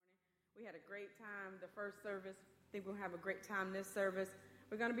We had a great time the first service. I think we'll have a great time this service.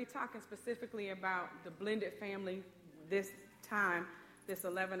 We're going to be talking specifically about the blended family this time, this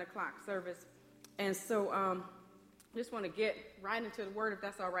 11 o'clock service. And so just want to get right into the word, if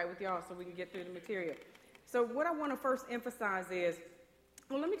that's all right with y'all, so we can get through the material. So what I want to first emphasize is,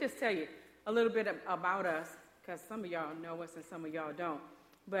 well, let me just tell you a little bit about us, because some of y'all know us and some of y'all don't.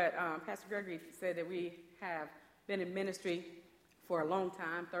 But Pastor Gregory said that we have been in ministry for a long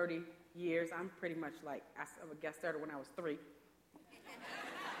time, 30 years. I'm pretty much like, I guess started when I was 3.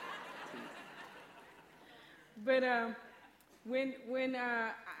 But when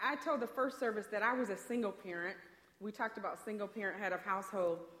I told the first service that I was a single parent, we talked about single parent head of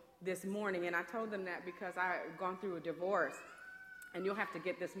household this morning, and I told them that because I had gone through a divorce, and you'll have to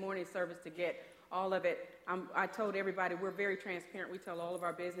get this morning service to get all of it. I told everybody we're very transparent. We tell all of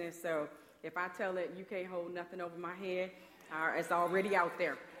our business, so if I tell it, you can't hold nothing over my head. It's already out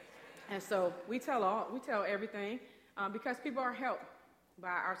there. And so we tell everything because people are helped by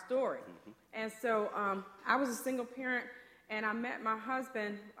our story. Mm-hmm. And so I was a single parent, and I met my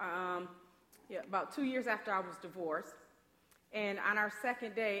husband about 2 years after I was divorced. And on our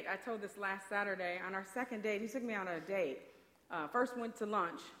second date, I told this last Saturday, on our second date, he took me on a date. First went to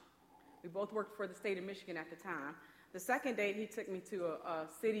lunch. We both worked for the state of Michigan at the time. The second date, he took me to a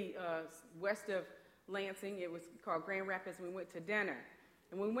city west of Lansing. It was called Grand Rapids, and we went to dinner.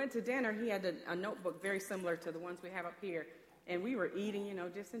 And when we went to dinner, he had a notebook very similar to the ones we have up here. And we were eating,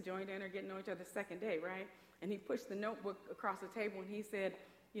 just enjoying dinner, getting to know each other the second date, right? And he pushed the notebook across the table, and he said,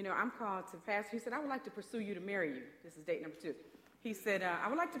 I'm called to pastor. He said, I would like to pursue you to marry you. This is date number 2. He said, I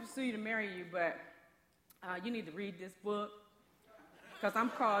would like to pursue you to marry you, but you need to read this book because I'm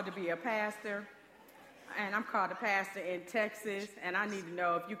called to be a pastor, and I'm called a pastor in Texas, and I need to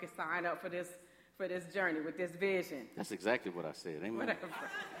know if you can sign up for this journey with this vision. That's exactly what I said. Amen. Whatever.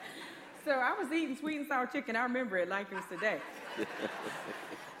 So I was eating sweet and sour chicken. I remember it like it was today.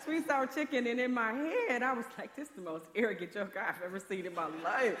 Sweet and sour chicken, and in my head, I was like, this is the most arrogant joke I've ever seen in my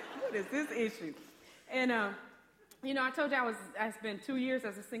life. What is this issue? And, I told you I spent 2 years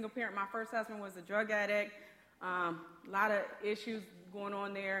as a single parent. My first husband was a drug addict. A lot of issues going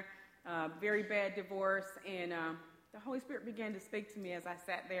on there. Very bad divorce. And the Holy Spirit began to speak to me as I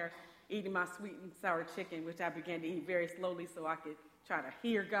sat there eating my sweet and sour chicken, which I began to eat very slowly so I could try to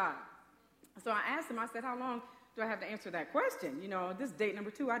hear God. So I asked him, I said, how long do I have to answer that question? This is date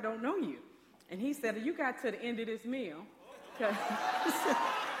number 2, I don't know you. And he said, you got to the end of this meal.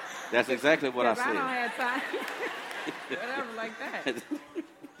 That's exactly what I said. I don't have time. Whatever, like that.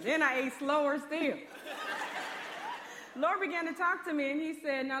 Then I ate slower still. Lord began to talk to me, and he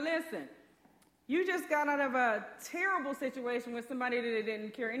said, now listen, you just got out of a terrible situation with somebody that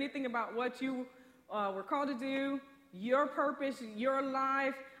didn't care anything about what you were called to do, your purpose, your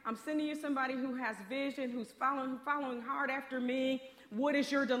life. I'm sending you somebody who has vision, who's following hard after me. What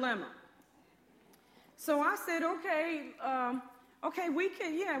is your dilemma? So I said, okay, we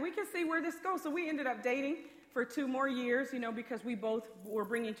can see where this goes. So we ended up dating for 2 more years, because we both were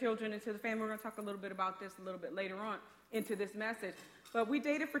bringing children into the family. We're going to talk a little bit about this a little bit later on into this message. But we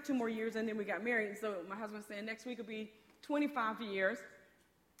dated for 2 more years, and then we got married. And so my husband said next week will be 25 years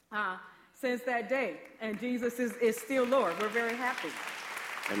since that day. And Jesus is still Lord. We're very happy.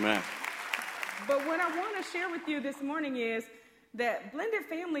 Amen. But what I want to share with you this morning is that blended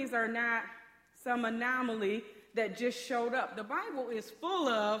families are not some anomaly that just showed up. The Bible is full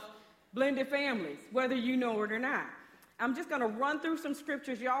of blended families, whether you know it or not. I'm just going to run through some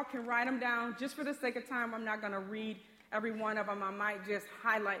scriptures. Y'all can write them down. Just for the sake of time, I'm not going to read every one of them. I might just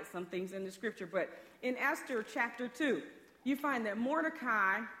highlight some things in the scripture. But in Esther chapter 2, you find that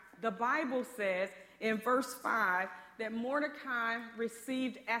Mordecai, the Bible says in verse 5, that Mordecai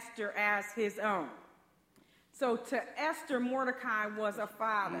received Esther as his own. So to Esther, Mordecai was a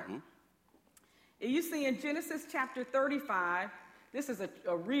father. Mm-hmm. You see in Genesis chapter 35, this is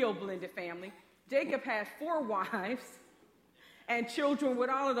a real blended family. Jacob had 4 wives and children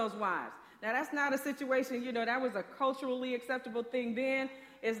with all of those wives. Now, that's not a situation, that was a culturally acceptable thing then.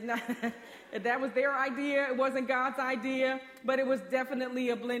 It's not, that was their idea. It wasn't God's idea, but it was definitely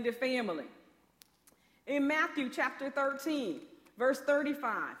a blended family. In Matthew chapter 13, verse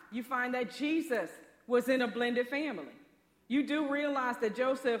 35, you find that Jesus was in a blended family. You do realize that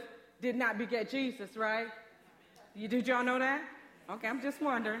Joseph did not beget Jesus, right? Did y'all know that? Okay, I'm just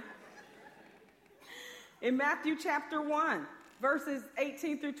wondering. In Matthew chapter 1, verses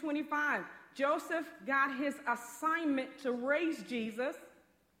 18 through 25, Joseph got his assignment to raise Jesus.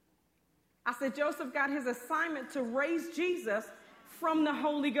 I said Joseph got his assignment to raise Jesus from the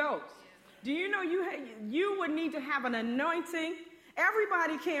Holy Ghost. Do you know you would need to have an anointing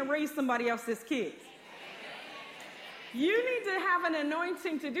Everybody can't raise somebody else's kids. You need to have an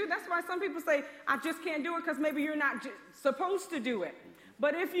anointing to do. That's why some people say, I just can't do it because maybe you're not supposed to do it.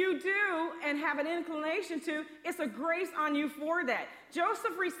 But if you do and have an inclination to, it's a grace on you for that.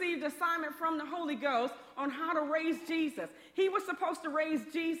 Joseph received assignment from the Holy Ghost on how to raise Jesus. He was supposed to raise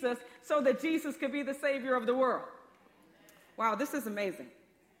Jesus so that Jesus could be the Savior of the world. Wow, this is amazing.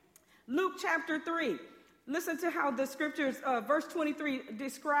 Luke chapter 3. Listen to how the scriptures, verse 23,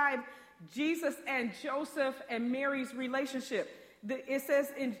 describe Jesus and Joseph and Mary's relationship. It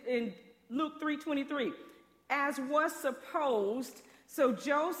says in Luke 3:23, as was supposed, so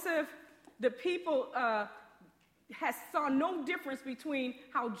Joseph, the people saw no difference between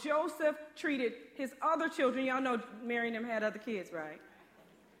how Joseph treated his other children. Y'all know Mary and them had other kids, right?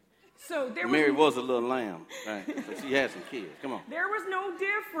 So Mary was a little lamb, right? So she had some kids. Come on. There was no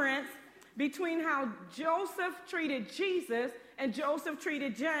difference between how Joseph treated Jesus and Joseph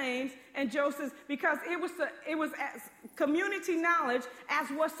treated James and Joseph, because it was as community knowledge as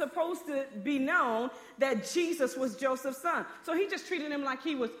was supposed to be known that Jesus was Joseph's son. So he just treated him like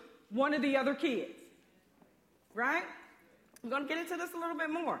he was one of the other kids, right? I'm going to get into this a little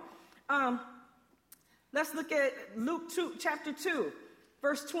bit more. Let's look at Luke chapter 2,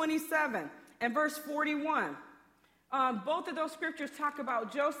 verse 27 and verse 41. Both of those scriptures talk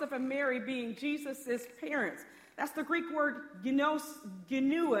about Joseph and Mary being Jesus' parents. That's the Greek word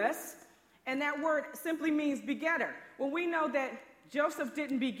genuus, and that word simply means begetter. Well, we know that Joseph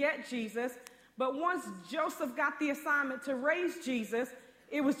didn't beget Jesus, but once Joseph got the assignment to raise Jesus,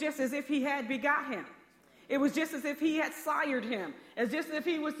 it was just as if he had begot him. It was just as if he had sired him. It's just as if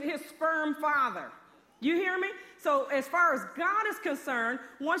he was his sperm father. You hear me? So as far as God is concerned,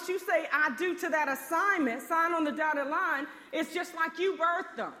 once you say, I do to that assignment, sign on the dotted line, it's just like you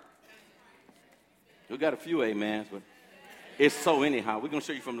birthed them. We got a few amens, but it's so anyhow. We're going to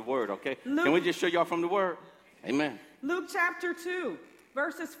show you from the word, okay? Can we just show y'all from the word? Amen. Luke chapter 2,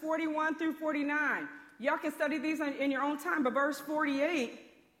 verses 41 through 49. Y'all can study these in your own time, but verse 48,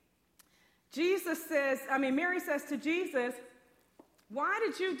 Mary says to Jesus, why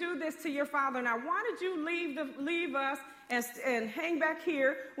did you do this to your father now? Why did you leave us and hang back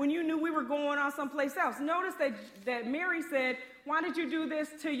here when you knew we were going on someplace else? Notice that Mary said, why did you do this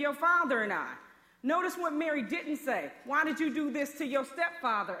to your father and I? Notice what Mary didn't say. Why did you do this to your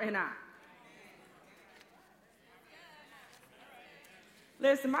stepfather and I?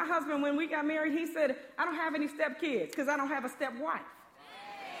 Listen, my husband, when we got married, he said, I don't have any stepkids because I don't have a stepwife.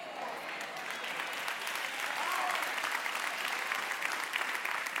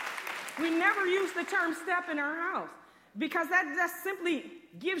 We never use the term step in our house because that simply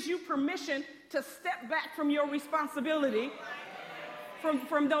gives you permission to step back from your responsibility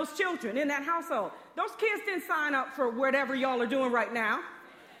from those children in that household. Those kids didn't sign up for whatever y'all are doing right now.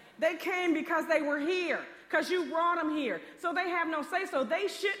 They came because they were here, because you brought them here. So they have no say so. They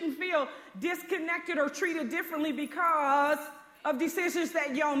shouldn't feel disconnected or treated differently because of decisions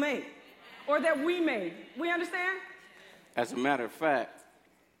that y'all made or that we made. We understand? As a matter of fact,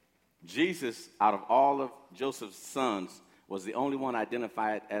 Jesus, out of all of Joseph's sons, was the only one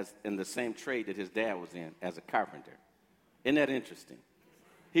identified as in the same trade that his dad was in, as a carpenter. Isn't that interesting?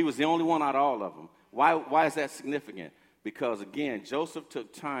 He was the only one out of all of them. Why is that significant? Because, again, Joseph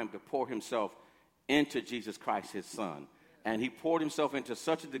took time to pour himself into Jesus Christ, his son. And he poured himself into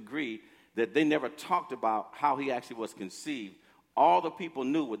such a degree that they never talked about how he actually was conceived. All the people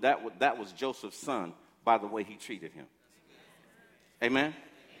knew that was Joseph's son by the way he treated him. Amen?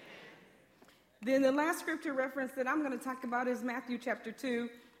 Then the last scripture reference that I'm going to talk about is Matthew chapter 2,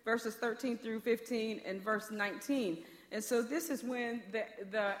 verses 13 through 15 and verse 19. And so this is when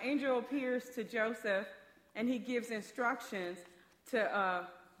the angel appears to Joseph and he gives instructions to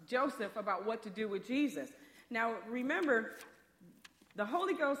Joseph about what to do with Jesus. Now, remember, the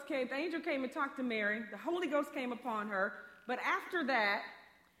Holy Ghost came, the angel came and talked to Mary. The Holy Ghost came upon her. But after that,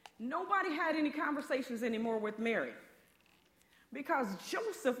 nobody had any conversations anymore with Mary because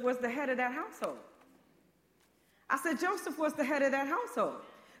Joseph was the head of that household. I said Joseph was the head of that household.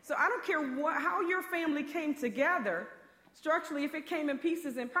 So I don't care how your family came together. Structurally, if it came in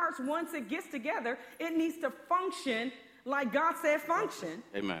pieces and parts, once it gets together, it needs to function like God said function.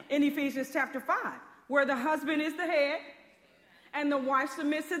 Amen. In Ephesians chapter 5, where the husband is the head, and the wife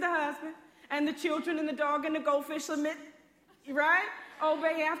submits to the husband, and the children and the dog and the goldfish submit, right?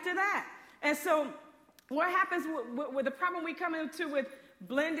 Obey after that. And so what happens with the problem we come into with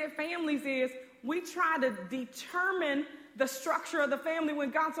blended families is we try to determine the structure of the family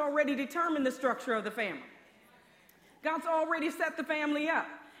when God's already determined the structure of the family. God's already set the family up.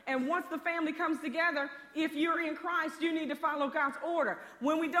 And once the family comes together, if you're in Christ, you need to follow God's order.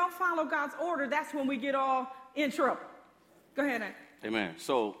 When we don't follow God's order, that's when we get all in trouble. Go ahead, Aunt. Amen.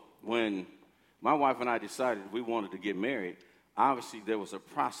 So when my wife and I decided we wanted to get married, obviously there was a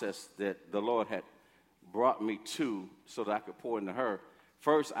process that the Lord had brought me to so that I could pour into her.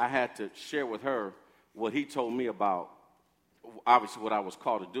 First, I had to share with her what he told me about, obviously what I was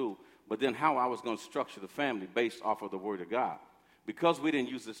called to do, but then how I was going to structure the family based off of the Word of God. Because we didn't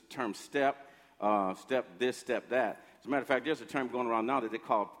use this term step this, step that. As a matter of fact, there's a term going around now that they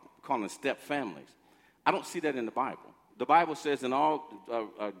calling step families. I don't see that in the Bible. The Bible says in all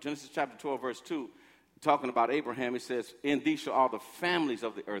Genesis chapter 12, verse 2, talking about Abraham, it says, in thee shall all the families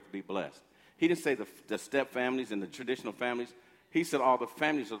of the earth be blessed. He didn't say the step families and the traditional families. He said all the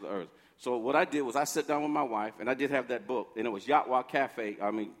families of the earth. So what I did was I sat down with my wife, and I did have that book, and it was Yacht Walk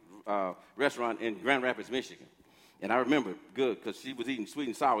restaurant in Grand Rapids, Michigan. And I remember good because she was eating sweet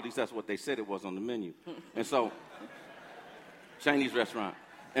and sour. At least that's what they said it was on the menu. And so, Chinese restaurant.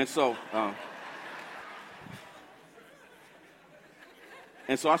 And so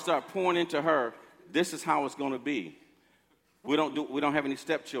I started pouring into her, this is how it's going to be. We don't have any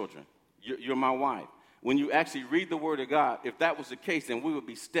stepchildren. You're my wife. When you actually read the Word of God, if that was the case, then we would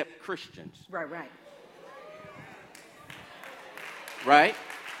be step Christians. Right.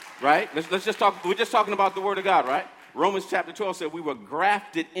 Right? Let's just talk. We're just talking about the Word of God, right? Romans chapter 12 said we were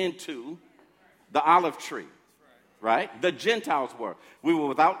grafted into the olive tree, right? The Gentiles were. We were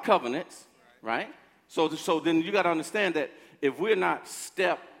without covenants, right? So then you got to understand that if we're not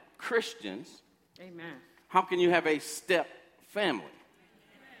step Christians, amen, how can you have a step family?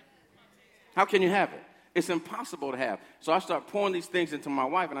 How can you have it? It's impossible to have. So I started pouring these things into my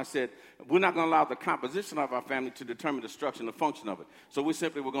wife, and I said, we're not going to allow the composition of our family to determine the structure and the function of it. So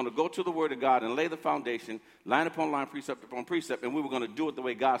we're going to go to the Word of God and lay the foundation, line upon line, precept upon precept, and we were going to do it the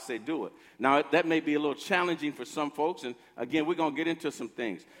way God said do it. Now, that may be a little challenging for some folks, and again, we're going to get into some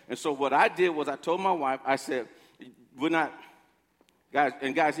things. And so what I did was I told my wife, I said, we're not,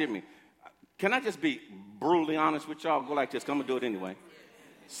 guys, hear me. Can I just be brutally honest with y'all? Go like this, 'cause I'm going to do it anyway.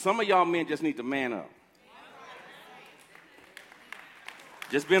 Some of y'all men just need to man up.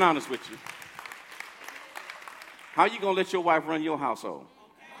 Just being honest with you. How you going to let your wife run your household?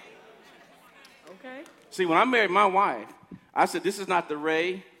 Okay. See, when I married my wife, I said, this is not the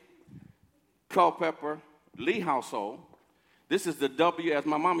Ray, Culpepper, Lee household. This is the W, as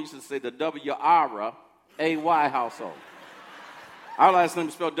my mom used to say, the W-R-A-Y household. Our last name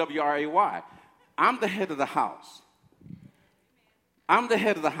is spelled W-R-A-Y. I'm the head of the house. I'm the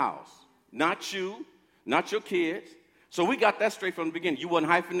head of the house. Not you, not your kids. So we got that straight from the beginning. You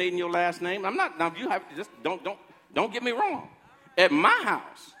wasn't hyphenating your last name. I'm not. Now you have to just don't get me wrong. At my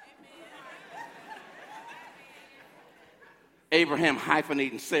house, Abraham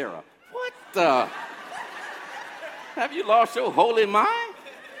hyphenating Sarah. What the? Have you lost your holy mind?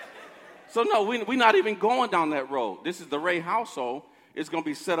 So no, we're not even going down that road. This is the Ray household. It's going to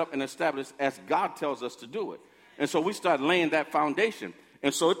be set up and established as God tells us to do it. And so we started laying that foundation.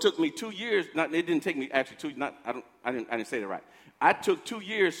 And so it took me 2 years. It didn't take me actually 2. I didn't say that right. I took 2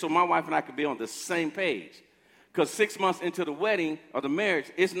 years so my wife and I could be on the same page. Because 6 months into the wedding or the marriage,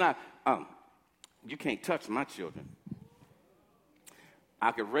 it's not. You can't touch my children.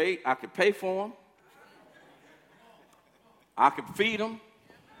 I could pay for them. I could feed them.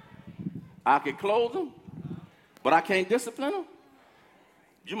 I could clothe them. But I can't discipline them.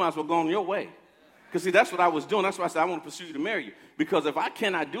 You might as well go on your way. Because, see, that's what I was doing. That's why I said I want to pursue you to marry you. Because if I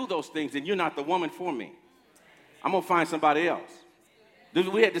cannot do those things, then you're not the woman for me. I'm going to find somebody else.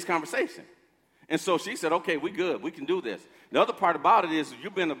 We had this conversation. And so she said, okay, we good. We can do this. The other part about it is if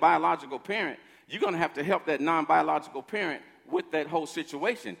you've been a biological parent, you're going to have to help that non-biological parent with that whole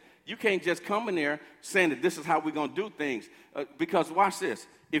situation. You can't just come in there saying that this is how we're going to do things. Because watch this.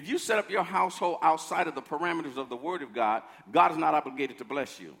 If you set up your household outside of the parameters of the Word of God, God is not obligated to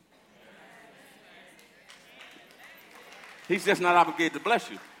bless you. He's just not obligated to bless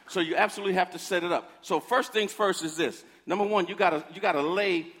you. So you absolutely have to set it up. So first things first is this. Number one, you gotta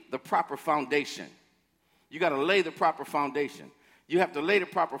lay the proper foundation. You got to lay the proper foundation. You have to lay the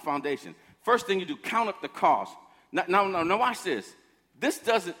proper foundation. First thing you do, count up the cost. Now watch this.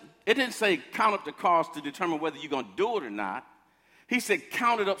 It didn't say count up the cost to determine whether you're going to do it or not. He said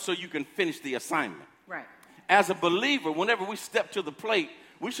count it up so you can finish the assignment. Right. As a believer, whenever we step to the plate,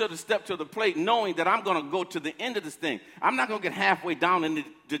 we should have stepped to the plate knowing that I'm going to go to the end of this thing. I'm not going to get halfway down and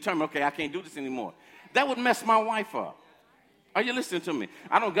determine, okay, I can't do this anymore. That would mess my wife up. Are you listening to me?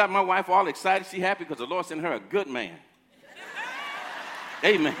 I don't got my wife all excited. She happy because the Lord sent her a good man.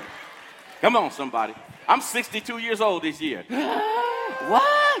 Amen. Come on, somebody. I'm 62 years old this year.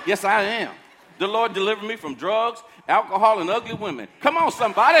 What? Yes, I am. The Lord delivered me from drugs, alcohol, and ugly women. Come on,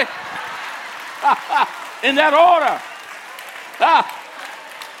 somebody. In that order.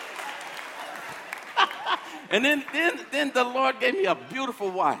 And then the Lord gave me a beautiful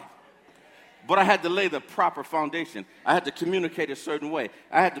wife. But I had to lay the proper foundation. I had to communicate a certain way.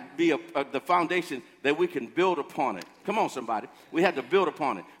 I had to be the foundation that we can build upon it. Come on, somebody. We had to build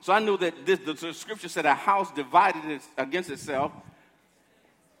upon it. So I knew that the scripture said a house divided against itself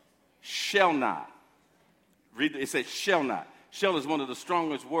shall not. Read it says shall not. Shall is one of the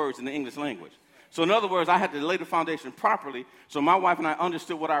strongest words in the English language. So in other words, I had to lay the foundation properly so my wife and I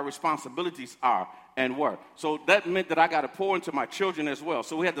understood what our responsibilities are and were. So that meant that I got to pour into my children as well.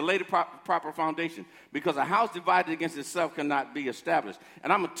 So we had to lay the proper foundation because a house divided against itself cannot be established.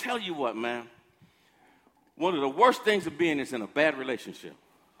 And I'm going to tell you what, man. One of the worst things of being is in a bad relationship.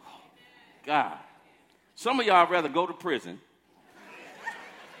 God. Some of y'all rather go to prison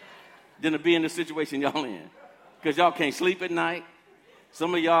than to be in the situation y'all in because y'all can't sleep at night.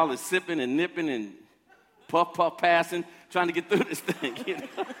 Some of y'all is sipping and nipping and puff passing, trying to get through this thing. You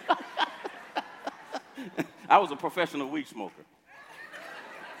know? I was a professional weed smoker.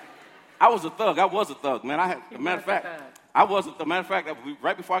 I was a thug. Man. Matter of fact,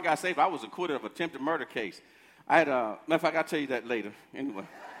 right before I got saved, I was acquitted of attempted murder case. Matter of fact, I'll tell you that later. Anyway,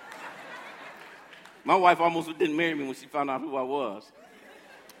 my wife almost didn't marry me when she found out who I was.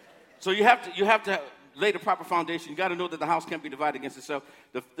 So you have to lay the proper foundation. You got to know that the house can't be divided against itself.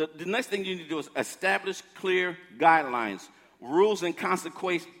 The next thing you need to do is establish clear guidelines, rules and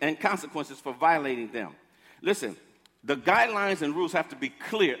consequences for violating them. Listen, the guidelines and rules have to be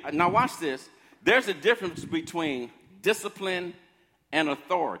clear. Now watch this. There's a difference between discipline and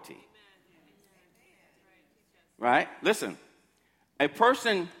authority. Right? Listen, a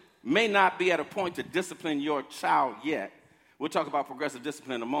person may not be at a point to discipline your child yet. We'll talk about progressive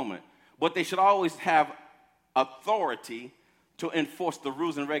discipline in a moment. But they should always have authority to enforce the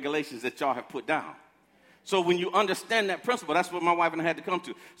rules and regulations that y'all have put down. So when you understand that principle, that's what my wife and I had to come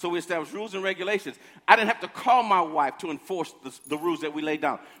to. So we established rules and regulations. I didn't have to call my wife to enforce the rules that we laid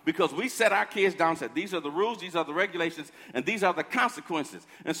down because we set our kids down and said, these are the rules, these are the regulations, and these are the consequences.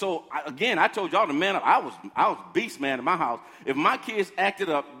 And so, I told y'all to man up. I was beast man in my house. If my kids acted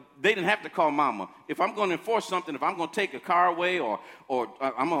up, they didn't have to call mama. If I'm going to enforce something, if I'm going to take a car away or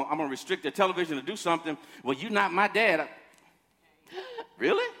I'm going to restrict their television to do something, well, you're not my dad.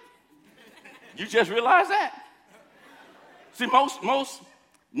 Really? You just realized that? See, most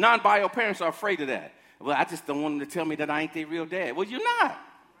non-bio parents are afraid of that. Well, I just don't want them to tell me that I ain't their real dad. Well, you're not.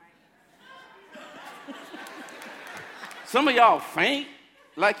 Some of y'all faint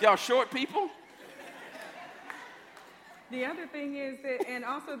like y'all short people. The other thing is that, and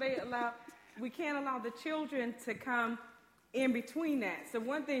also we can't allow the children to come in between that. So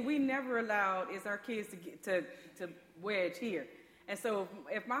one thing we never allowed is our kids to get to wedge here. And so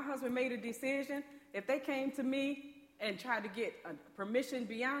if my husband made a decision, if they came to me and tried to get permission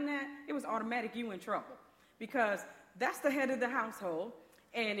beyond that, it was automatic you in trouble because that's the head of the household.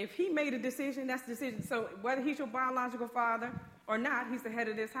 And if he made a decision, that's the decision. So whether he's your biological father or not, he's the head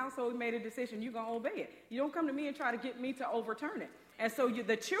of this household. He made a decision, you're going to obey it. You don't come to me and try to get me to overturn it. And so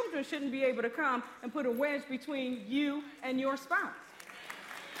the children shouldn't be able to come and put a wedge between you and your spouse.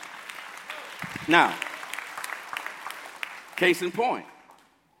 Now, case in point,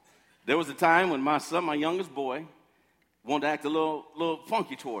 there was a time when my son, my youngest boy, wanted to act a little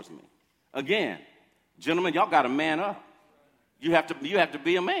funky towards me. Again, gentlemen, y'all got to man up. You have to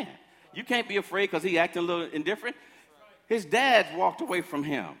be a man. You can't be afraid because he acting a little indifferent. His dad walked away from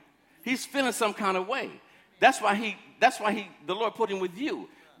him. He's feeling some kind of way. That's why the Lord put him with you.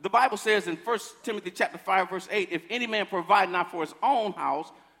 The Bible says in 1 Timothy chapter 5, verse 8, if any man provide not for his own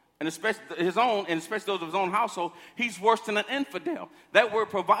house, and especially those of his own household, he's worse than an infidel. That word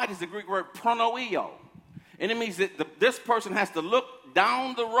provide is the Greek word pronoio. And it means that this person has to look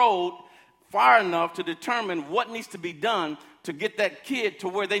down the road far enough to determine what needs to be done to get that kid to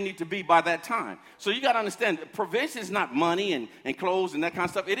where they need to be by that time. So you got to understand, provision is not money and clothes and that kind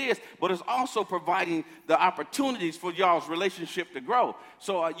of stuff. It is, but it's also providing the opportunities for y'all's relationship to grow.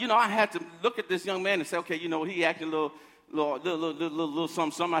 So, I had to look at this young man and say, okay, he acted a little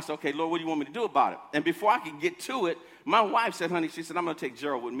something. I said, okay, Lord, what do you want me to do about it? And before I could get to it, my wife said, honey, she said, I'm going to take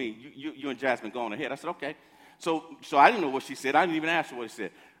Gerald with me. You and Jasmine go on ahead. I said, okay. So I didn't know what she said. I didn't even ask her what she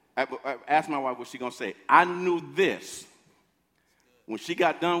said. I asked my wife what she going to say. I knew this. When she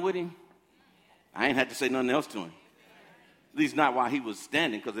got done with him, I ain't had to say nothing else to him. At least not while he was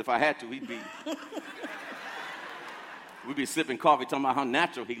standing, because if I had to, we'd be sipping coffee talking about how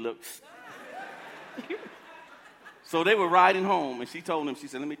natural he looks. So they were riding home, and she told him, she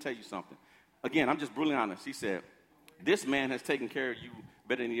said, let me tell you something. Again, I'm just brutally honest. She said, this man has taken care of you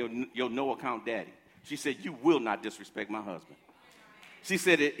better than your no-account daddy. She said, you will not disrespect my husband. She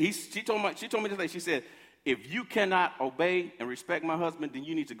said, she told me today, she said, if you cannot obey and respect my husband, then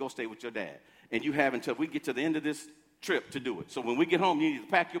you need to go stay with your dad. And you have until we get to the end of this trip to do it. So when we get home, you need to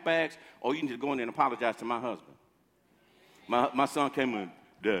pack your bags, or you need to go in there and apologize to my husband. My son came in,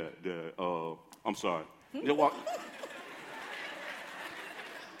 Dad, I'm sorry.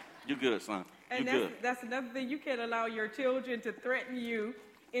 You're good, son. And that's another thing. You can't allow your children to threaten you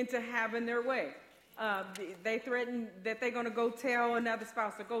into having their way. They threaten that they're going to go tell another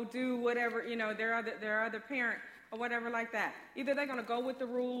spouse or go do whatever, their other parent or whatever like that. Either they're going to go with the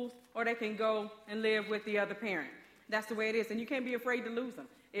rules or they can go and live with the other parent. That's the way it is. And you can't be afraid to lose them.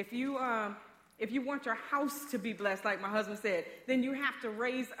 If you want your house to be blessed, like my husband said, then you have to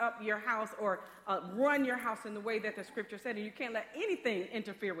raise up your house or run your house in the way that the scripture said. And you can't let anything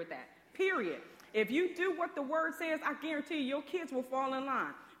interfere with that, period. If you do what the word says, I guarantee you, your kids will fall in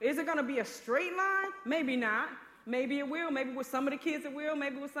line. Is it going to be a straight line? Maybe not. Maybe it will. Maybe with some of the kids it will.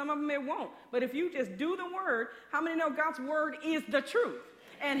 Maybe with some of them it won't. But if you just do the word, how many know God's word is the truth?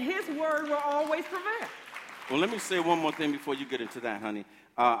 And his word will always prevail. Well, let me say one more thing before you get into that, honey.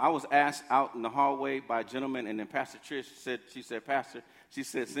 I was asked out in the hallway by a gentleman, and then Pastor Trish said, Pastor, she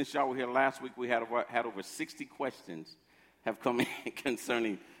said, since y'all were here last week, we had over 60 questions have come in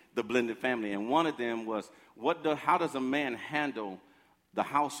concerning the blended family. And one of them was, how does a man handle the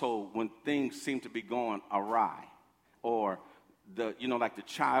household when things seem to be going awry? Or, like the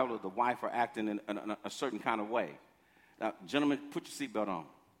child or the wife are acting in a certain kind of way. Now, gentlemen, put your seatbelt on.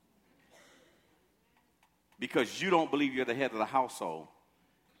 Because you don't believe you're the head of the household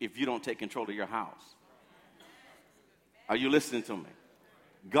if you don't take control of your house. Are you listening to me?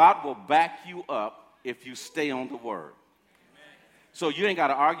 God will back you up if you stay on the word. So you ain't got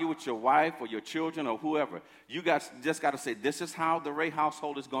to argue with your wife or your children or whoever. You just got to say, this is how the Ray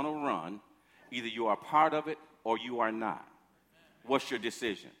household is going to run. Either you are part of it or you are not. What's your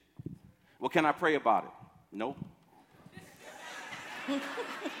decision? Well, can I pray about it? Nope.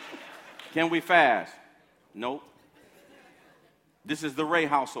 Can we fast? Nope. This is the Ray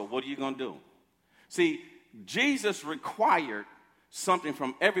household. What are you going to do? See, Jesus required something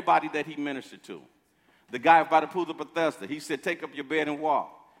from everybody that he ministered to. The guy by the pool of Bethesda, he said, take up your bed and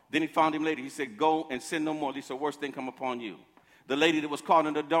walk. Then he found him later. He said, go and sin no more, lest the worst thing come upon you. The lady that was caught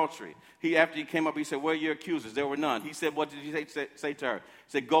in adultery, after he came up, he said, where are your accusers? There were none. He said, what did he say to her? He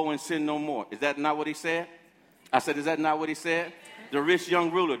said, go and sin no more. Is that not what he said? I said, is that not what he said? The rich young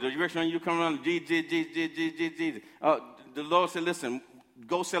ruler, the rich young, you come around, Jesus. The Lord said, listen,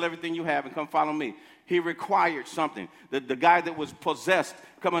 go sell everything you have and come follow me. He required something. The guy that was possessed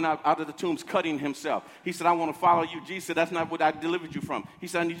coming out of the tombs, cutting himself. He said, I want to follow you. Jesus said, that's not what I delivered you from. He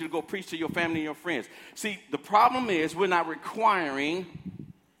said, I need you to go preach to your family and your friends. See, the problem is we're not requiring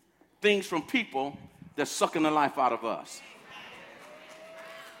things from people that's sucking the life out of us.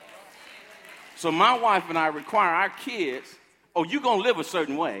 So my wife and I require our kids, you're going to live a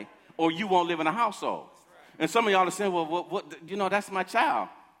certain way, or you won't live in a household. And some of y'all are saying, well, what, that's my child.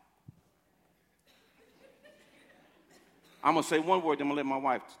 I'm going to say one word, then I'm going to let my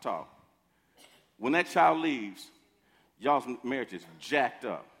wife talk. When that child leaves, y'all's marriage is jacked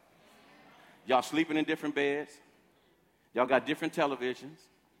up. Y'all sleeping in different beds. Y'all got different televisions.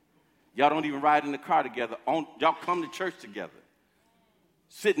 Y'all don't even ride in the car together. Y'all come to church together.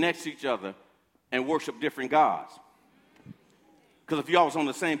 Sit next to each other and worship different gods. Because if y'all was on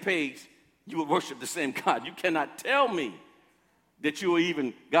the same page, you would worship the same God. You cannot tell me that you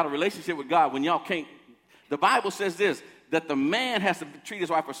even got a relationship with God when y'all can't. The Bible says this, that the man has to treat his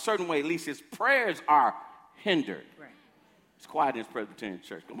wife a certain way, at least his prayers are hindered. Right. It's quiet in this Presbyterian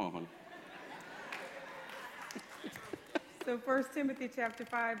church. Come on, honey. So 1 Timothy chapter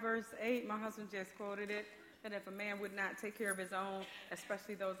 5, verse 8, my husband just quoted it, that if a man would not take care of his own,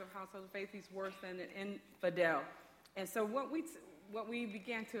 especially those of household faith, he's worse than an infidel. And so what we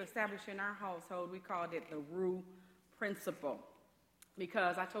began to establish in our household, we called it the Rue principle.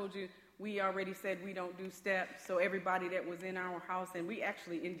 Because I told you, we already said we don't do steps, so everybody that was in our house, and we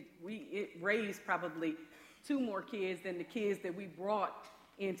actually raised probably 2 more kids than the kids that we brought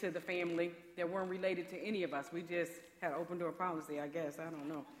into the family that weren't related to any of us. We just had open door policy, I guess. I don't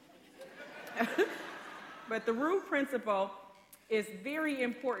know. But the Rue principle is very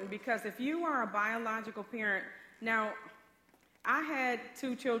important because if you are a biological parent, now I had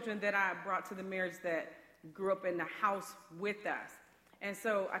 2 children that I brought to the marriage that grew up in the house with us. And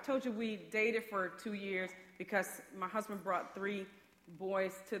so I told you we dated for 2 years because my husband brought 3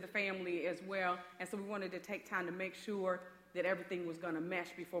 boys to the family as well. And so we wanted to take time to make sure that everything was going to mesh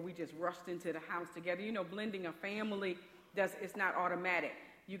before we just rushed into the house together. You know, blending a family it's not automatic.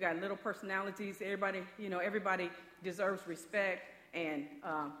 You got little personalities. Everybody deserves respect, and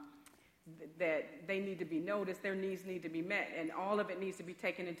that they need to be noticed. Their needs need to be met, and all of it needs to be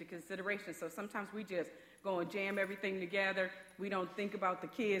taken into consideration. So sometimes we just go and jam everything together. We don't think about the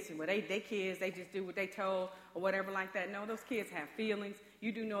kids. Well, they kids. They just do what they told or whatever like that. No, those kids have feelings.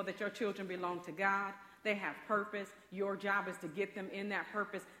 You do know that your children belong to God. They have purpose. Your job is to get them in that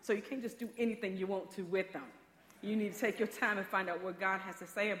purpose. So you can't just do anything you want to with them. You need to take your time and find out what God has to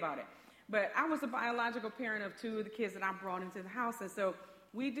say about it. But I was a biological parent of two of the kids that I brought into the house. And so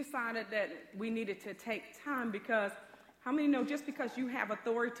we decided that we needed to take time, because how many know just because you have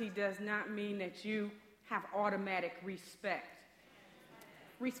authority does not mean that you have automatic respect.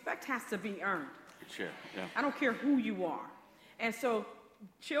 Respect has to be earned. Sure, yeah. I don't care who you are. And so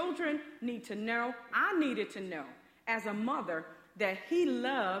children need to know, I needed to know as a mother, that he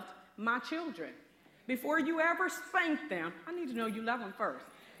loved my children. Before you ever spank them, I need to know you love them first.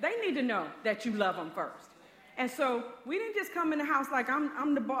 They need to know that you love them first. And so we didn't just come in the house like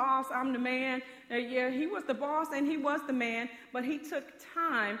I'm the boss, I'm the man. Yeah, he was the boss and he was the man, but he took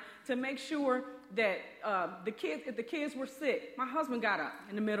time to make sure that if the kids were sick, my husband got up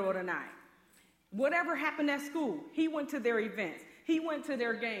in the middle of the night. Whatever happened at school, he went to their events. He went to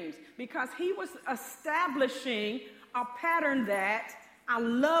their games, because he was establishing a pattern that I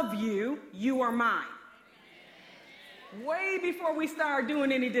love you, you are mine. Way before we started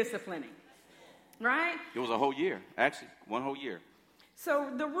doing any disciplining, right? It was a whole year, actually, one whole year. So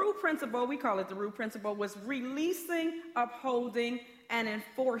the rule principle, we call it the rule principle, was releasing, upholding, and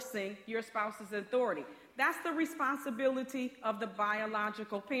enforcing your spouse's authority. That's the responsibility of the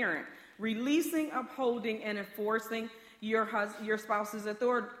biological parent. Releasing, upholding, and enforcing your spouse's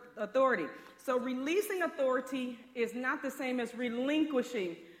authority. So releasing authority is not the same as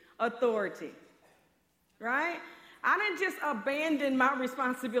relinquishing authority, right? I didn't just abandon my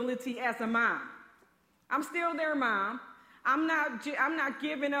responsibility as a mom. I'm still their mom. I'm not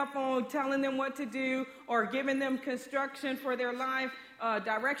giving up on telling them what to do or giving them construction for their life,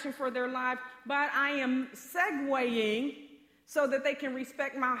 direction for their life, but I am segueing so that they can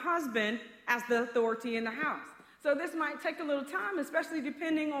respect my husband as the authority in the house. So this might take a little time, especially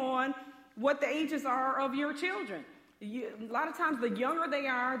depending on what the ages are of your children. A lot of times, the younger they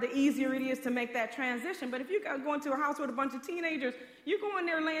are, the easier it is to make that transition. But if you go into a house with a bunch of teenagers, you go in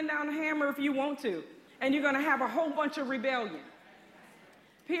there laying down a hammer if you want to, and you're going to have a whole bunch of rebellion.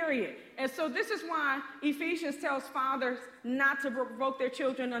 Period. And so this is why Ephesians tells fathers not to provoke their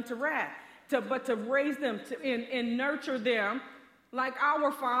children unto wrath, but to raise them and nurture them like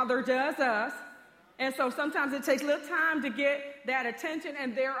our Father does us. And so sometimes it takes a little time to get that attention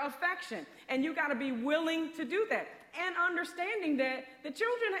and their affection. And you got to be willing to do that. And understanding that the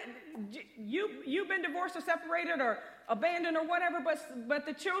children, you've been divorced or separated or abandoned or whatever, but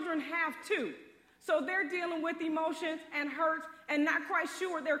the children have too. So they're dealing with emotions and hurts and not quite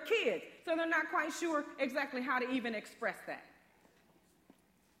sure. They're kids, so they're not quite sure exactly how to even express that.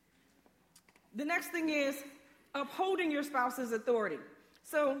 The next thing is upholding your spouse's authority.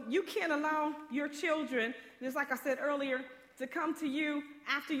 So you can't allow your children, just like I said earlier, to come to you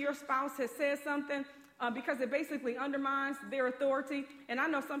after your spouse has said something because it basically undermines their authority. And I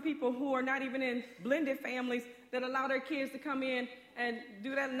know some people who are not even in blended families that allow their kids to come in and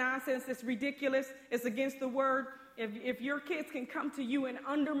do that nonsense. It's ridiculous. It's against the word. If your kids can come to you and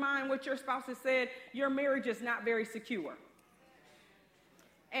undermine what your spouse has said, your marriage is not very secure.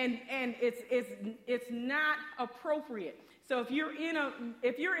 And it's not appropriate. So if you're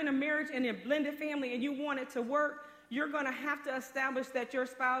in a marriage and a blended family and you want it to work, you're going to have to establish that your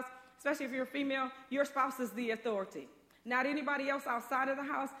spouse, especially if you're female, your spouse is the authority. Not anybody else outside of the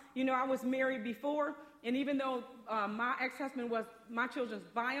house. You know, I was married before, and even though my ex-husband was my children's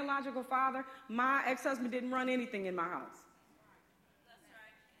biological father, my ex-husband didn't run anything in my house.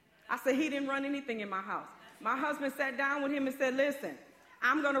 I said he didn't run anything in my house. My husband sat down with him and said, listen,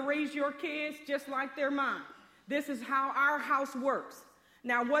 I'm going to raise your kids just like they're mine. This is how our house works.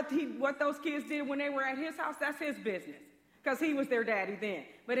 Now, what those kids did when they were at his house, that's his business, because he was their daddy then.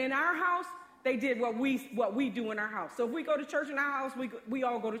 But in our house, they did what we do in our house. So if we go to church in our house, we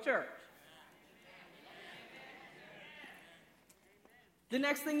all go to church. The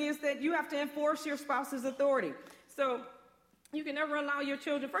next thing is that you have to enforce your spouse's authority. So you can never allow your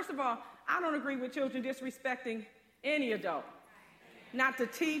children. First of all, I don't agree with children disrespecting any adult. Not the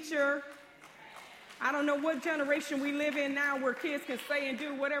teacher. I don't know what generation we live in now where kids can say and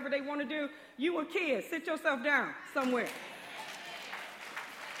do whatever they want to do. You a kid, sit yourself down somewhere.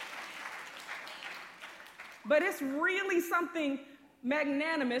 but it's really something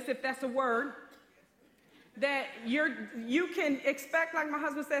magnanimous, if that's a word, that you can expect, like my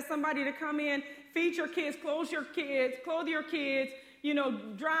husband says, somebody to come in, feed your kids, clothe your kids,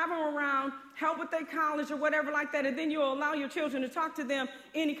 drive them around, help with their college or whatever like that, and then you'll allow your children to talk to them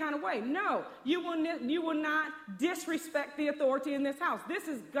any kind of way. No, you will not disrespect the authority in this house. This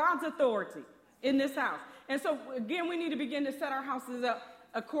is God's authority in this house. And so, again, we need to begin to set our houses up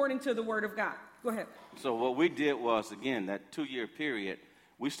according to the Word of God. Go ahead. So what we did was, again, that 2-year period,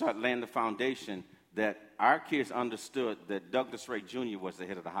 we started laying the foundation that our kids understood that Douglas Ray Jr. was the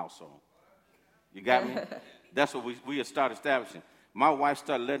head of the household. You got me? That's what we started establishing. My wife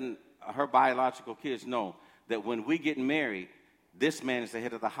started letting her biological kids know that when we get married, this man is the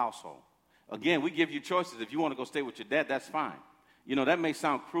head of the household. Again, we give you choices. If you want to go stay with your dad, that's fine. That may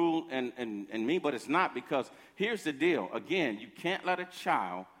sound cruel and mean, but it's not, because here's the deal. Again, you can't let a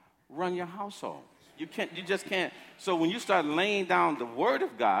child run your household. You just can't. So when you start laying down the Word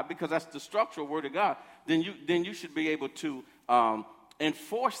of God, because that's the structural Word of God, then you should be able to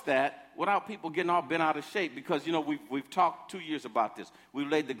enforce that without people getting all bent out of shape. Because we've talked 2 years about this. We've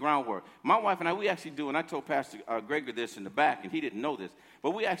laid the groundwork. My wife and I, we actually do, and I told Pastor Gregory this in the back, and he didn't know this,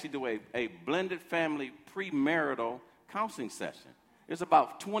 but we actually do a blended family premarital counseling session. There's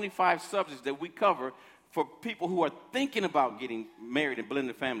about 25 subjects that we cover for people who are thinking about getting married and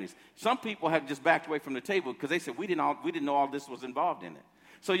blended families. Some people have just backed away from the table because they said we didn't know all this was involved in it.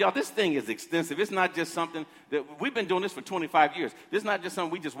 So, y'all, this thing is extensive. It's not just something that we've been doing this for 25 years. This is not just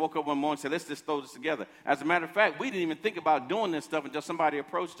something we just woke up one morning and said, let's just throw this together. As a matter of fact, we didn't even think about doing this stuff until somebody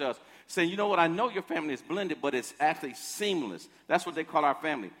approached us saying, you know what, I know your family is blended, but it's actually seamless. That's what they call our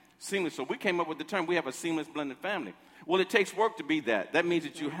family, seamless. So we came up with the term, we have a seamless blended family. Well, it takes work to be that. That means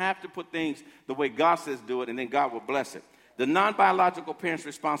that you have to put things the way God says do it, and then God will bless it. The non-biological parent's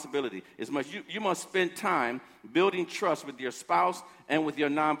responsibility is you must spend time building trust with your spouse and with your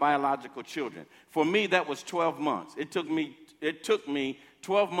non-biological children. For me, that was 12 months. It took me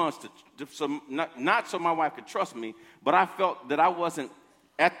 12 months not so my wife could trust me, but I felt that I wasn't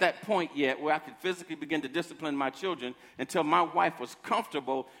at that point yet where I could physically begin to discipline my children until my wife was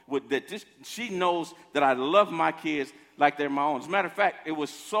comfortable with that. She knows that I love my kids like they're my own. As a matter of fact, it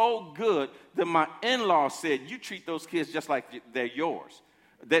was so good that my in-laws said, you treat those kids just like they're yours.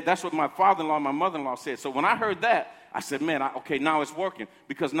 That's what my father-in-law and my mother-in-law said. So when I heard that, I said, man, okay, now it's working.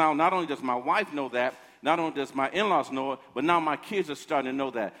 Because now not only does my wife know that, not only does my in-laws know it, but now my kids are starting to know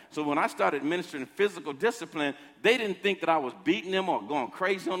that. So when I started administering physical discipline, they didn't think that I was beating them or going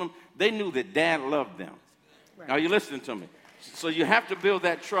crazy on them. They knew that Dad loved them. Right. Are you listening to me? So you have to build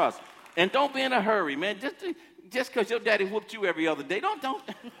that trust. And don't be in a hurry, man. Just because your daddy whooped you every other day, don't.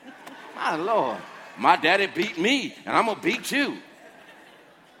 My Lord, my daddy beat me, and I'm going to beat you.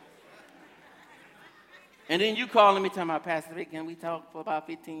 And then you calling me telling me, Pastor Rick, can we talk for about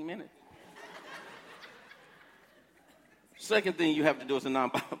 15 minutes? Second thing you have to do as a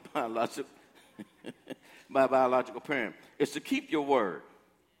non-biological parent is to keep your word.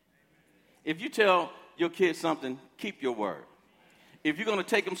 If you tell your kids something, keep your word. If you're going to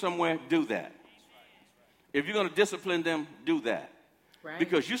take them somewhere, do that. If you're going to discipline them, do that. Right.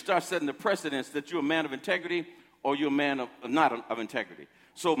 Because you start setting the precedence that you're a man of integrity or you're a man of not of integrity.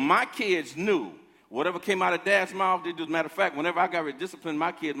 So my kids knew whatever came out of Dad's mouth, as a matter of fact, whenever I got ready to discipline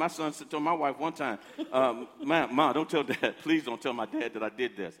my kids, my son told my wife one time, Mom, don't tell Dad. Please don't tell my dad that I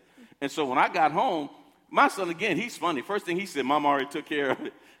did this. And so when I got home, my son, again, he's funny. First thing he said, Mom already took care of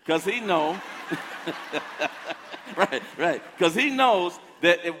it. Because he knows, right. Because he knows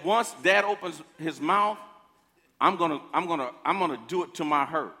that if once Dad opens his mouth, I'm gonna do it to my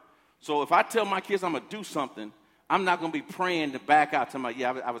hurt. So if I tell my kids I'm gonna do something, I'm not going to be praying to back out to my,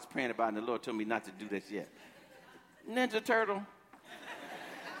 I was praying about it, and the Lord told me not to do this yet. Ninja Turtle.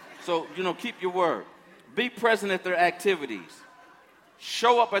 So, keep your word. Be present at their activities.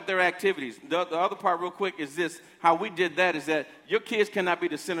 Show up at their activities. The other part real quick is this. How we did that is that your kids cannot be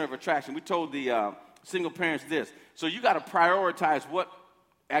the center of attraction. We told the single parents this. So you got to prioritize what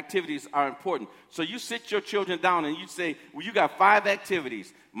activities are important. So you sit your children down and you say, well, you got 5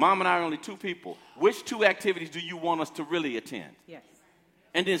 activities. Mom and I are only 2 people. Which 2 activities do you want us to really attend? Yes.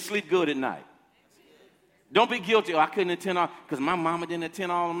 And then sleep good at night. Don't be guilty. I couldn't attend all, because my mama didn't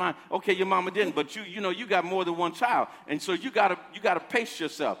attend all of mine. Okay, your mama didn't, but you got more than one child. And so you gotta pace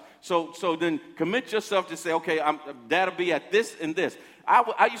yourself. So then commit yourself to say, okay, Dad'll be at this and this.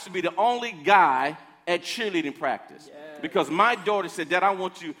 I used to be the only guy at cheerleading practice. Yeah. Because my daughter said, Dad, I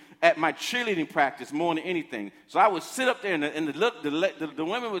want you at my cheerleading practice more than anything. So I would sit up there, and the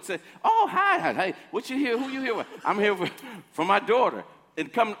women would say, oh, hi, what you here? Who you here with? I'm here for my daughter.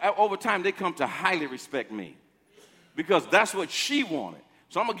 over time, they come to highly respect me because that's what she wanted.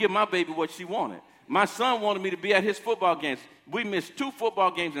 So I'm going to give my baby what she wanted. My son wanted me to be at his football games. We missed 2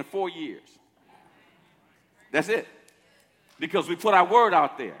 football games in 4 years. That's it. Because we put our word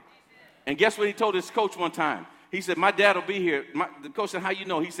out there. And guess what he told his coach one time? He said, my dad will be here. The coach said, how you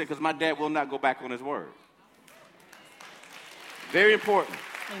know? He said, because my dad will not go back on his word. Very important.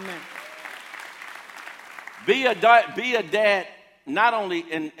 Amen. Be a dad not only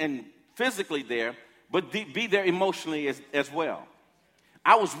in physically there, but be there emotionally as well.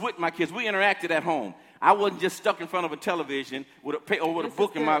 I was with my kids. We interacted at home. I wasn't just stuck in front of a television with a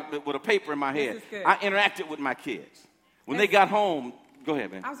book with a paper in my head. I interacted with my kids. When they got home, go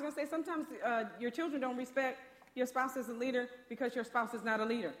ahead, man. I was going to say, sometimes your children don't respect your spouse as a leader because your spouse is not a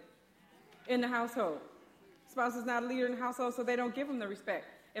leader in the household. Spouse is not a leader in the household, so they don't give them the respect.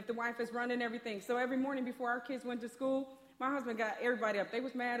 If the wife is running everything. So every morning before our kids went to school, my husband got everybody up. They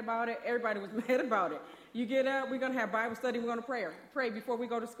was mad about it. Everybody was mad about it. You get up, we're going to have Bible study, we're going to pray before we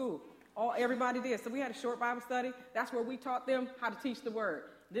go to school. Everybody did. So we had a short Bible study. That's where we taught them how to teach the word.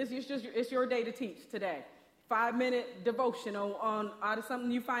 It's your day to teach today. 5-minute devotion on out of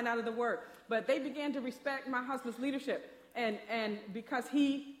something you find out of the word. But they began to respect my husband's leadership and because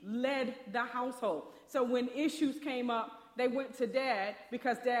he led the household. So when issues came up, they went to dad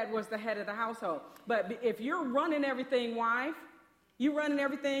because dad was the head of the household. But if you're running everything, wife, you running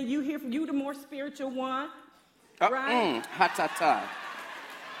everything, you hear from you the more spiritual one, right? Ha-ta-ta.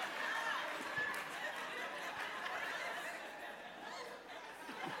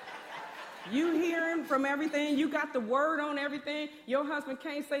 You hearing from everything. You got the word on everything. Your husband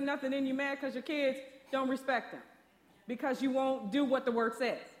can't say nothing and you mad because your kids don't respect him because you won't do what the word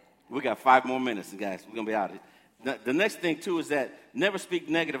says. We got 5 more minutes, guys. We're going to be out of it. The next thing, too, is that never speak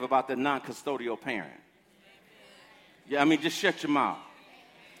negative about the non-custodial parent. Yeah, I mean, just shut your mouth.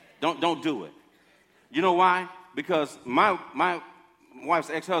 Don't do it. You know why? Because my wife's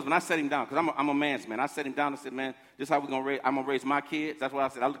ex-husband, I set him down because I'm a man's man. I set him down and said, man, this is how I'm going to raise my kids. That's what I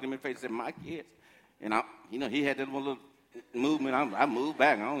said. I looked him in the face and said, my kids. And, he had that little movement. I moved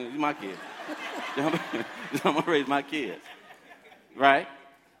back. I don't use my kids. I'm going to raise my kids. Right?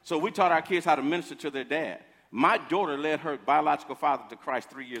 So we taught our kids how to minister to their dad. My daughter led her biological father to Christ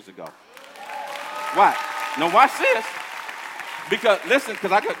 3 years ago. Why? Now watch this. Because, listen,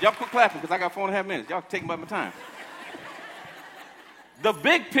 y'all quit clapping because I got 4.5 minutes. Y'all taking up my time. The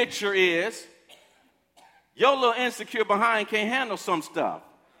big picture is your little insecure behind can't handle some stuff.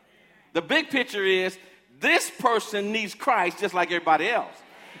 The big picture is this person needs Christ just like everybody else.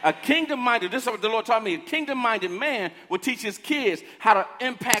 A kingdom-minded, this is what the Lord taught me, a kingdom-minded man will teach his kids how to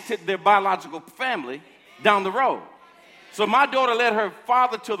impact their biological family down the road. So my daughter led her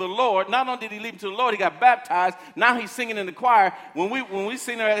father to the Lord. Not only did he lead him to the Lord, he got baptized. Now he's singing in the choir. When we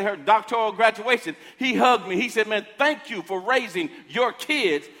seen her at her doctoral graduation, he hugged me. He said, man, thank you for raising your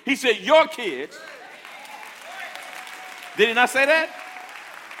kids. He said, your kids. Did he not say that?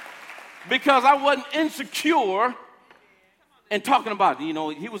 Because I wasn't insecure and talking about,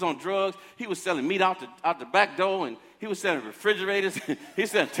 he was on drugs. He was selling meat out the back door, and he was selling refrigerators. He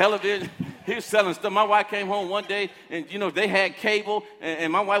was selling television. He was selling stuff. My wife came home one day, and, they had cable,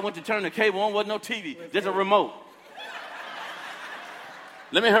 and my wife went to turn the cable on. Wasn't no TV, just a remote.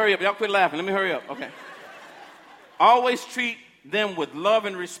 Let me hurry up. Y'all quit laughing. Let me hurry up. Okay. Always treat them with love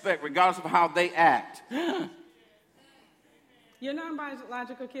and respect, regardless of how they act. Your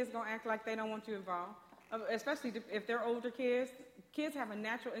non-biological kids going to act like they don't want you involved, especially if they're older kids. Kids have a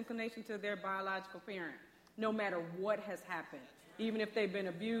natural inclination to their biological parent, no matter what has happened, even if they've been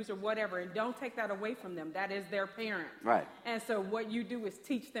abused or whatever. And don't take that away from them. That is their parent. Right. And so what you do is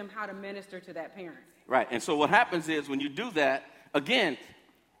teach them how to minister to that parent. Right. And so what happens is when you do that, again,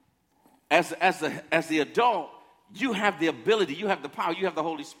 as the adult, you have the ability, you have the power, you have the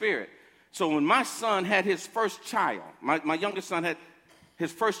Holy Spirit. So when my son had his first child, my youngest son had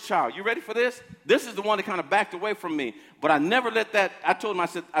his first child. You ready for this? This is the one that kind of backed away from me. But I never let that, I told him,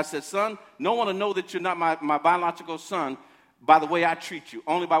 I said, son, no one will know that you're not my biological son by the way I treat you,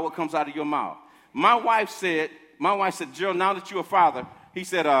 only by what comes out of your mouth. My wife said, Gerald, now that you're a father, he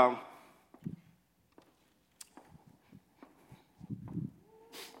said,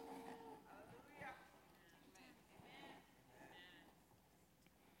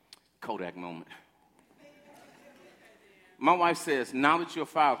 Kodak moment. My wife says, now that you're a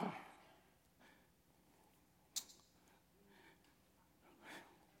father,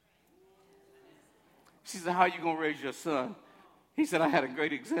 she said, how are you going to raise your son? He said, I had a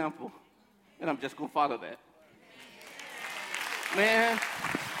great example, and I'm just going to follow that. Man,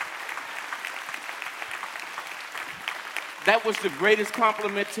 that was the greatest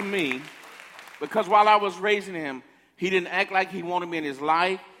compliment to me, because while I was raising him, he didn't act like he wanted me in his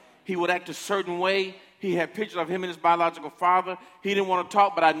life. He would act a certain way. He had pictures of him and his biological father. He didn't want to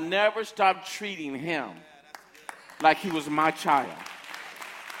talk, but I never stopped treating him like he was my child.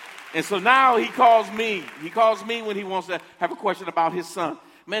 And so now he calls me. He calls me when he wants to have a question about his son.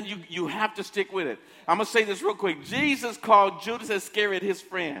 Man, you have to stick with it. I'm going to say this real quick. Jesus called Judas Iscariot his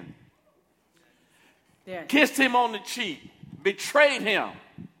friend. Yeah. Kissed him on the cheek. Betrayed him.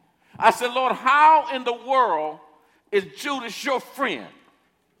 I said, Lord, how in the world is Judas your friend?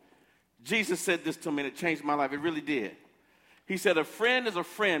 Jesus said this to me, and it changed my life. It really did. He said, a friend is a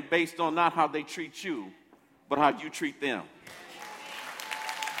friend based on not how they treat you, but how you treat them.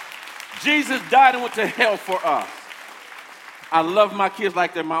 Jesus died and went to hell for us. I love my kids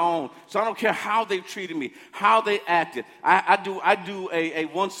like they're my own. So I don't care how they treated me, how they acted. I do a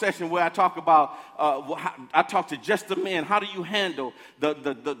one session where I talk about, I talk to just the men. How do you handle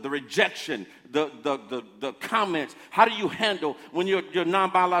the rejection, the comments? How do you handle when your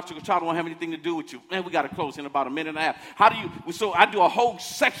non-biological child won't have anything to do with you? Man, we got to close in about a minute and a half. So I do a whole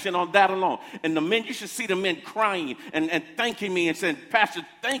section on that alone. And the men, you should see the men crying and thanking me and saying, Pastor,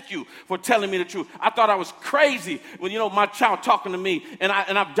 thank you for telling me the truth. I thought I was crazy when, my child talking to me, and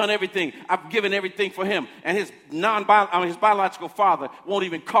I've done everything. I've given everything for him, and his biological father won't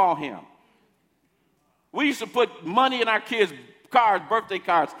even call him. We used to put money in our kids' cards, birthday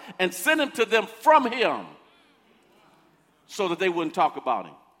cards, and send them to them from him so that they wouldn't talk about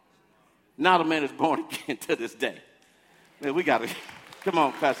him. Now the man is born again to this day. Man, we got to, come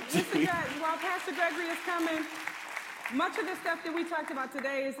on, Pastor G. While Pastor Gregory is coming, much of the stuff that we talked about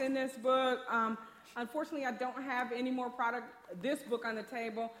today is in this book. Unfortunately, I don't have any more this book on the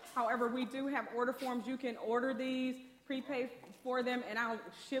table. However, we do have order forms. You can order these, prepay for them, and I'll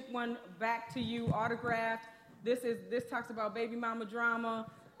ship one back to you autographed. This talks about baby mama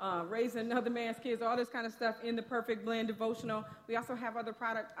drama, raising another man's kids, all this kind of stuff in the Perfect Blend devotional. We also have other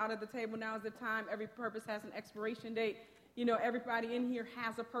product out of the table. Now is the time. Every purpose has an expiration date. Everybody in here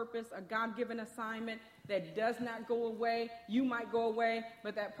has a purpose, a God-given assignment that does not go away. You might go away,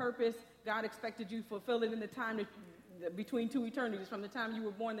 but that purpose, God expected you to fulfill it in the time between two eternities, from the time you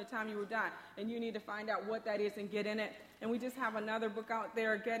were born to the time you were died. And you need to find out what that is and get in it. And we just have another book out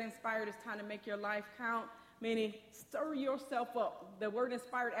there, Get Inspired. It's time to make your life count, meaning stir yourself up. The word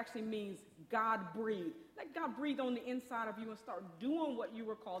inspired actually means God breathed. Let God breathe on the inside of you and start doing what you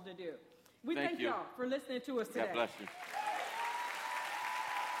were called to do. We thank y'all for listening to us today. God bless you.